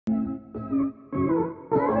Welcome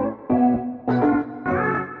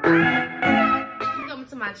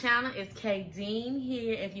to my channel. It's K Dean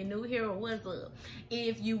here. If you're new here, what's up?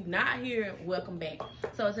 If you not here, welcome back.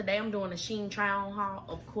 So today I'm doing a SHEIN try-on haul.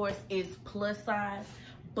 Of course, it's plus size,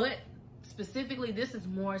 but specifically this is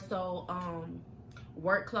more so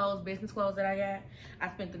work clothes, business clothes that I got. I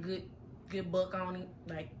spent a good buck on it,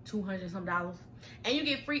 like $200 some, and you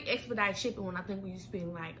get free expedite shipping when I think when you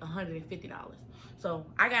spend like $150. So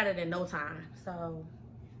I got it in no time. So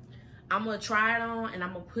I'm gonna try it on and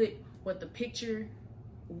I'm gonna put what the picture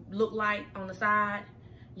look like on the side.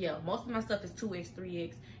 Yeah, most of my stuff is 2X,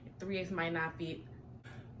 3X. 3X might not fit.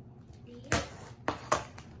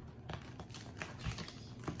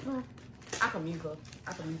 I can mute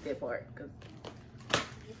that part because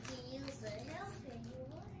you can use the help if you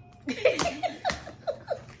want.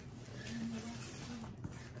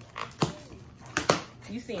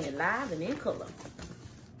 You seen it live and in color.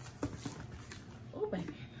 Oh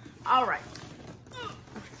baby. All right.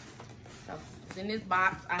 So in this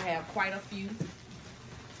box I have quite a few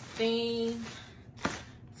things.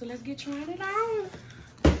 So let's get trying it on.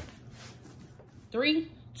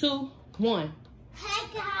 3, 2, 1. Hey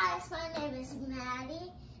guys, my name is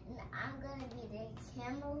Maddie, and I'm gonna be the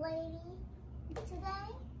camera lady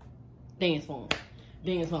today. Dance for him.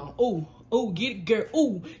 Dance for him. Ooh, ooh, get it, girl.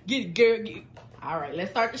 Ooh, get it, girl. Get it. All right, let's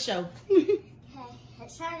start the show. Okay,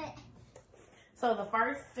 let's start it. So the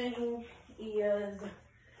first thing is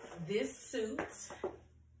this suit.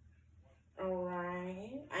 All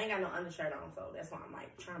right. I ain't got no undershirt on, so that's why I'm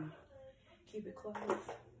like trying to keep it close.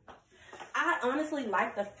 I honestly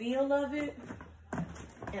like the feel of it.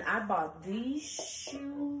 And I bought these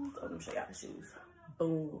shoes. Oh, let me show y'all the shoes.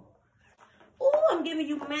 Boom. Oh, I'm giving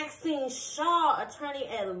you Maxine Shaw, attorney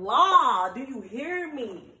at law. Do you hear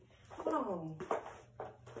me? Hold on.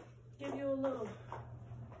 Give you a little.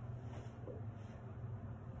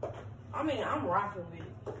 I mean, I'm rocking with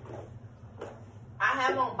it. I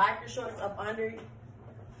have on biker shorts up under it.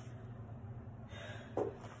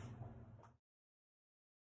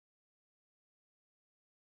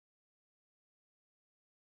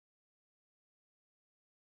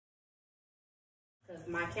 Because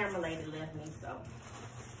my camera lady left me, so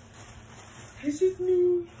it's just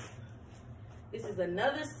me. This is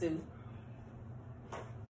another suit.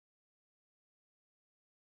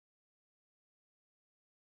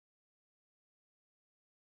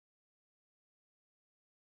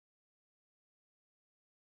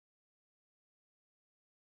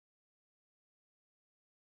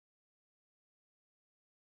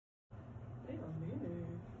 Wait a minute.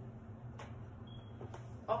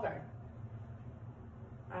 Okay.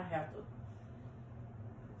 I have to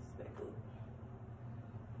spec up.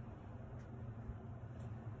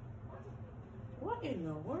 What in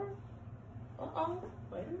the world? Uh-oh.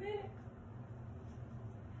 Wait a minute.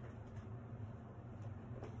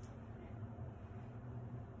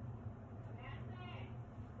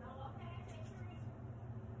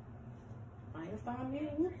 I ain't 5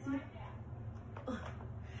 minutes.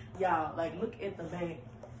 Y'all, like, look at the back.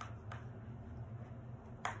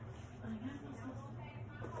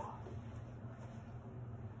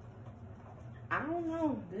 I don't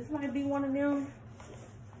know. This might be one of them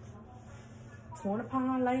 20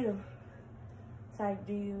 pound later type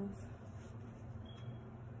deals.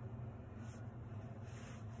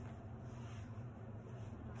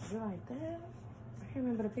 Is it like that? I can't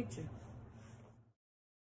remember the picture.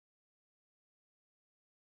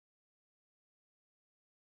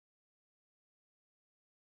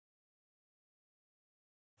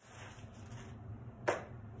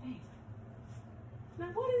 Hey. Now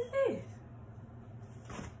what is this?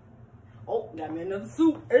 Oh, got me another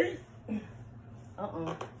suit. Hey.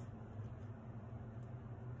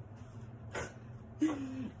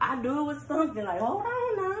 I knew it was something. Like, hold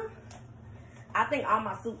on now. I think all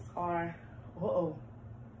my suits are, a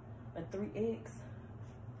 3X.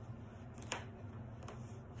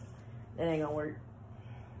 That ain't gonna work.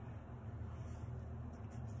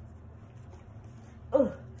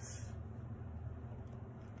 Ugh.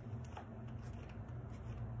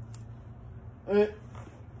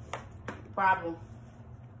 Problem.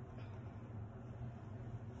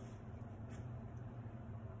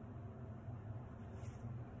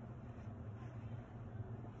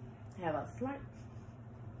 Have a slight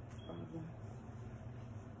problem.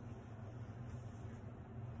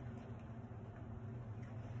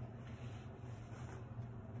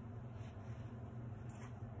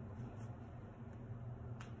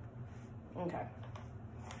 Okay.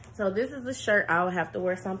 So this is a shirt I would have to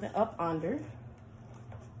wear something up under.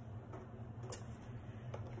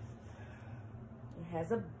 It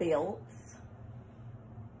has a belt.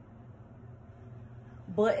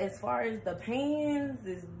 But as far as the pants,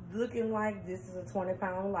 it's looking like this is a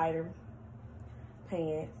 20-pound lighter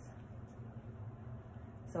pants.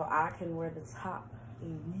 So I can wear the top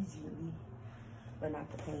immediately, but not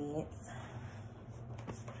the pants.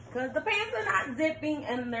 Because the pants are not zipping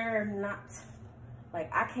and they're not,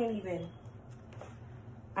 like, I can't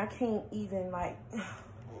even like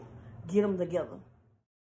get them together.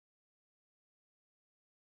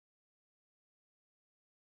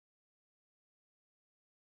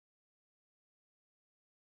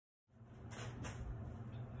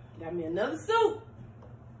 Got me another suit.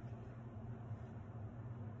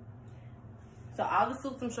 So all the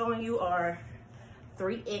suits I'm showing you are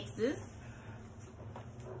 3X's.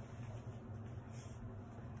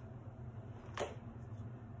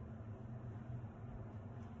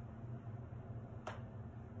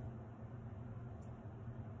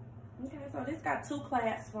 Okay, so this got 2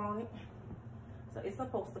 clasps on it. So it's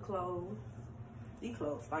supposed to close. These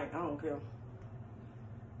clothes like I don't care.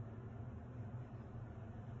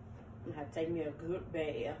 I'm gonna have to take me a good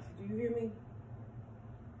bath. Do you hear me?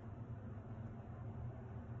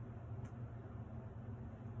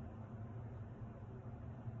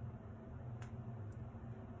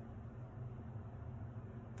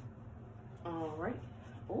 All right.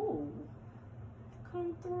 Oh,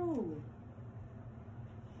 come through.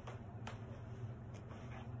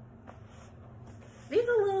 These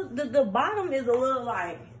are a little, the bottom is a little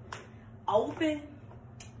like open.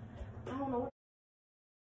 I don't know.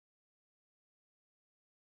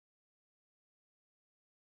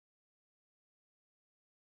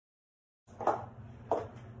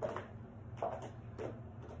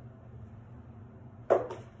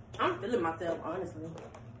 I'm feeling myself, honestly.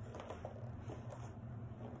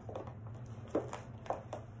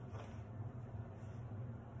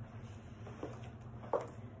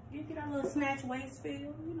 You get a little snatch waist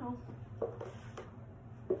feel, you know.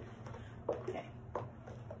 Okay.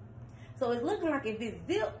 So it's looking like if it's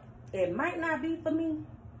zipped, it might not be for me.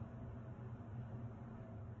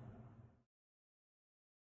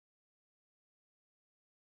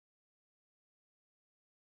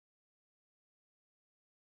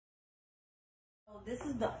 So this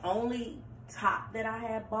is the only top that I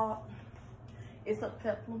have bought. It's a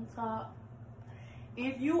peplum top.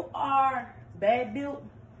 If you are bad built,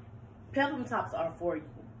 peplum tops are for you,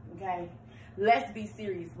 okay? Let's be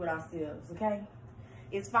serious with ourselves, okay?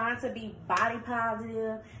 It's fine to be body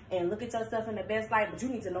positive and look at yourself in the best light, but you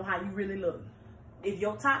need to know how you really look. If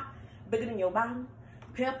your top bigger than your bottom,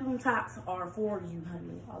 peplum tops are for you,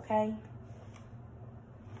 honey, okay?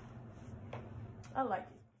 I like it.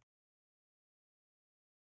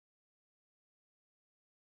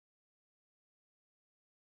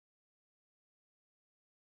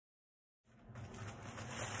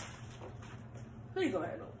 Please go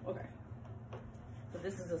ahead. Okay. So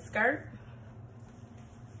this is a skirt.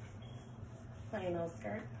 Plain old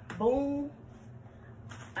skirt. Boom.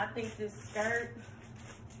 I think this skirt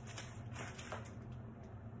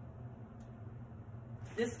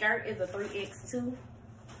is a 3X too.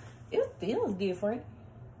 It feels different.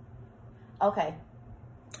 Okay.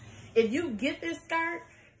 If you get this skirt,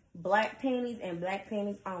 black panties and black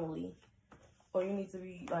panties only. Or you need to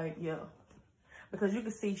be like, yeah. Because you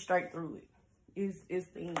can see straight through it. It's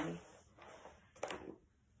thin.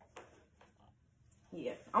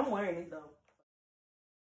 Yeah, I'm wearing it though.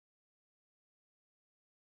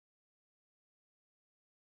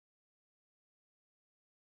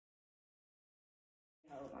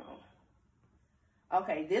 Hold on.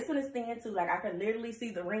 Okay, this one is thin too. Like I can literally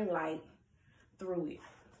see the ring light through it.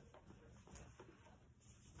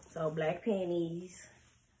 So black panties.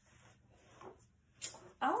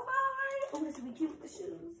 All right. Oh, this will be cute with the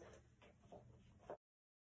shoes.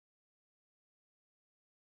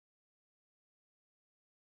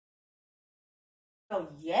 Oh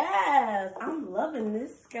yes, I'm loving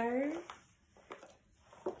this skirt.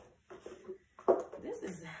 This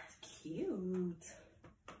is cute.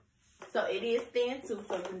 So it is thin too,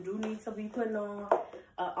 so you do need to be putting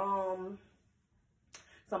on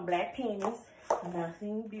some black panties.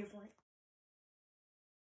 Nothing different.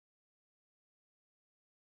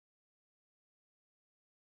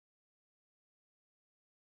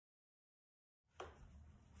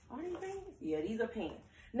 Are these pants? Yeah, these are pants.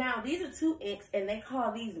 Now these are 2X and they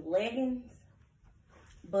call these leggings,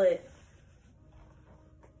 but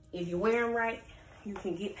if you wear them right, you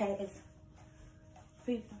can get past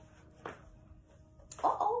people.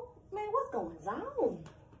 Uh-oh, man, what's going on?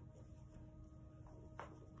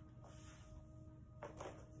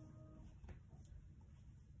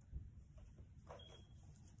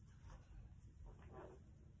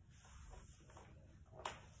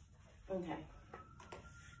 Okay.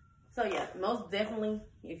 So yeah, most definitely,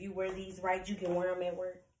 if you wear these right, you can wear them at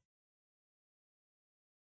work.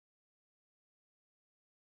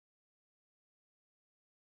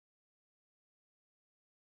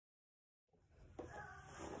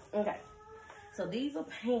 Okay, so these are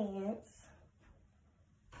pants.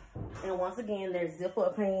 And once again, they're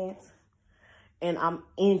zip-up pants. And I'm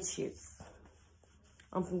inches.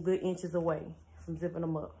 I'm some good inches away from zipping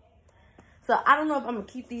them up. So I don't know if I'm going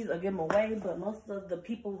to keep these or give them away. But most of the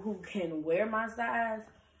people who can wear my size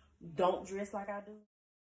don't dress like I do.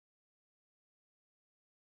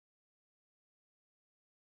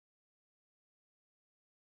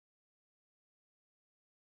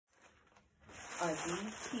 Are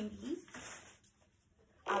these cuties?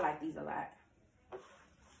 I like these a lot.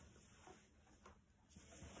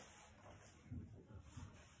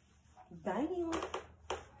 Bam.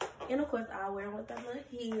 And of course, I'll wear them with the little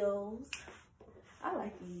heels. I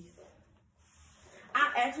like these.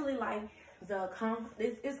 I actually like the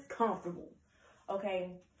it's comfortable.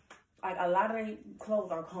 Okay. Like a lot of their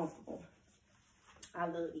clothes are comfortable. I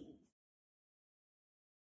love these.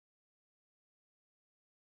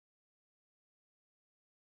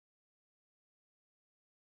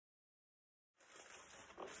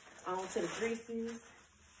 On to the dresses.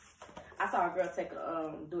 I saw a girl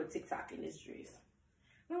do a TikTok in this dress.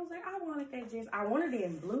 And I was like, I wanted that dress. I wanted it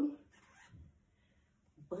in blue.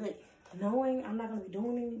 But knowing I'm not going to be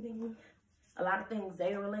doing anything, a lot of things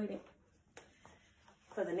data related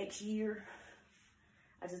for the next year,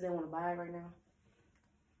 I just didn't want to buy it right now.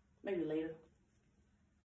 Maybe later.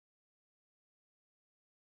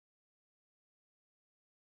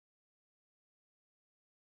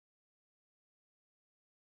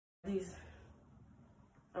 These,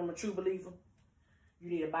 I'm a true believer.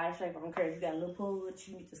 You need a body shape. I don't care if you got a little pudge.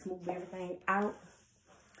 You need to smooth everything out.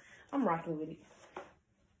 I'm rocking with it.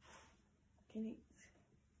 Can it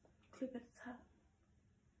clip at the top?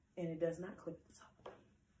 And it does not clip at the top.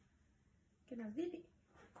 Can I zip it?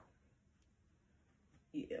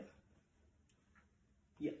 Yeah.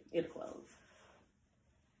 Yep, it'll close.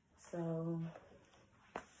 So,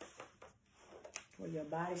 for your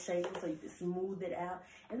body shape, so you can smooth it out.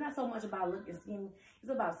 It's not so much about looking skinny.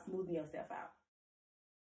 It's about smoothing yourself out.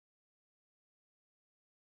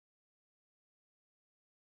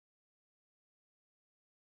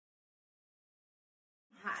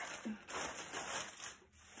 Hot.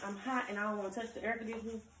 I'm hot and I don't want to touch the air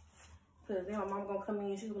conditioner because then my mom gonna come in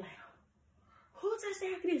and she'll be like, who touched the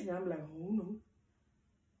air conditioner? I'm like, oh no.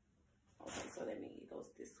 Okay, so that means it goes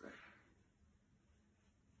this way.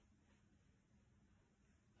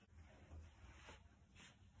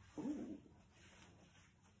 Ooh.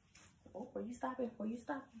 Oh, where you stopping? Where you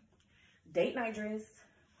stopping? Date night dress.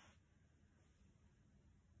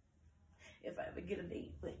 If I ever get a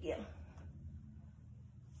date, but yeah.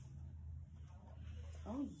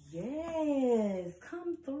 Oh yes,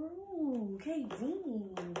 come through,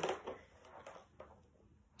 K-Dean.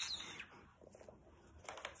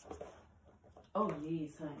 Oh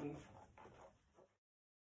yes, honey.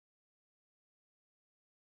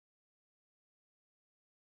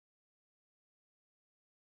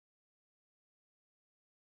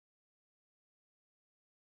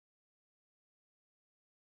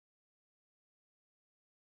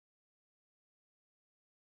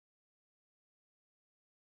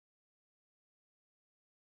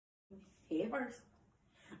 Head first.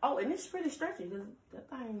 Oh, and it's pretty stretchy because that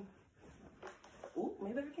thing. Ooh,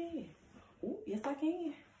 maybe I can. Ooh, yes I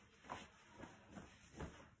can.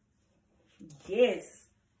 Yes.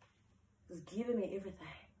 Just giving me everything.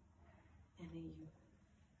 And then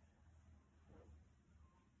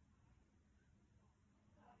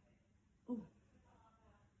you. Ooh.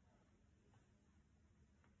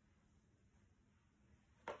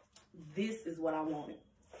 This is what I wanted.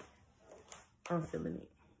 I'm feeling it.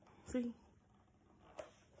 See?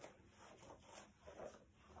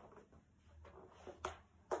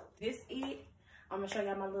 This it. I'm gonna show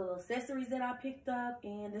y'all my little accessories that I picked up,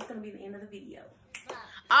 and this is gonna be the end of the video.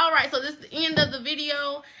 All right, so this is the end of the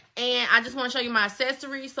video, and I just want to show you my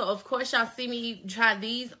accessories. So of course y'all see me try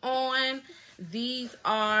these on. These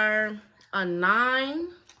are a 9.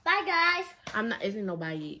 Bye, guys. I'm not. Isn't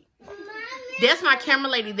nobody yet? That's my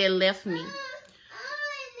camera lady that left me.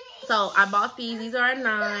 So I bought these. These are a 9.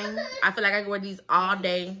 I feel like I can wear these all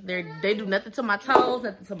day. They do nothing to my toes,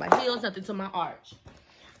 nothing to my heels, nothing to my arch.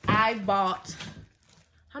 I bought,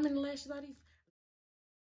 how many lashes are these?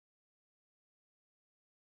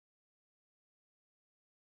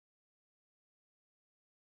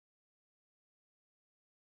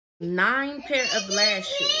 9 pair of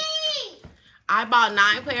lashes. I bought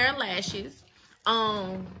 9 pair of lashes.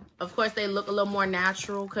 Of course, they look a little more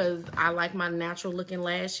natural because I like my natural looking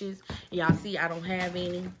lashes. Y'all see I don't have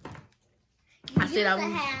any. I said I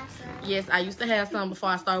would. Yes, I used to have some before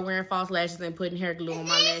I started wearing false lashes and putting hair glue on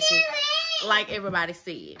my lashes, like everybody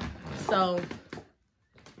said. So,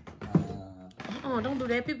 don't do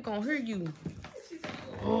that. People gonna hear you.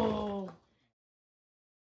 Oh.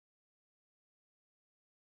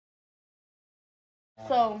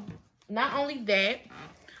 So, not only that,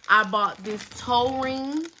 I bought this toe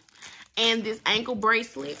ring and this ankle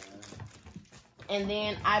bracelet. And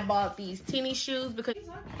then I bought these tennis shoes because,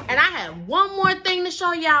 and I have one more thing to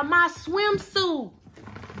show y'all, my swimsuit.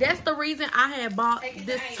 That's the reason I had bought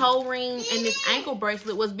this toe ring and this ankle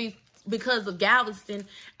bracelet was because of Galveston,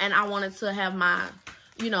 and I wanted to have my,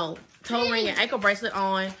 you know, toe ring and ankle bracelet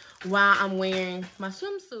on while I'm wearing my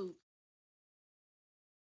swimsuit.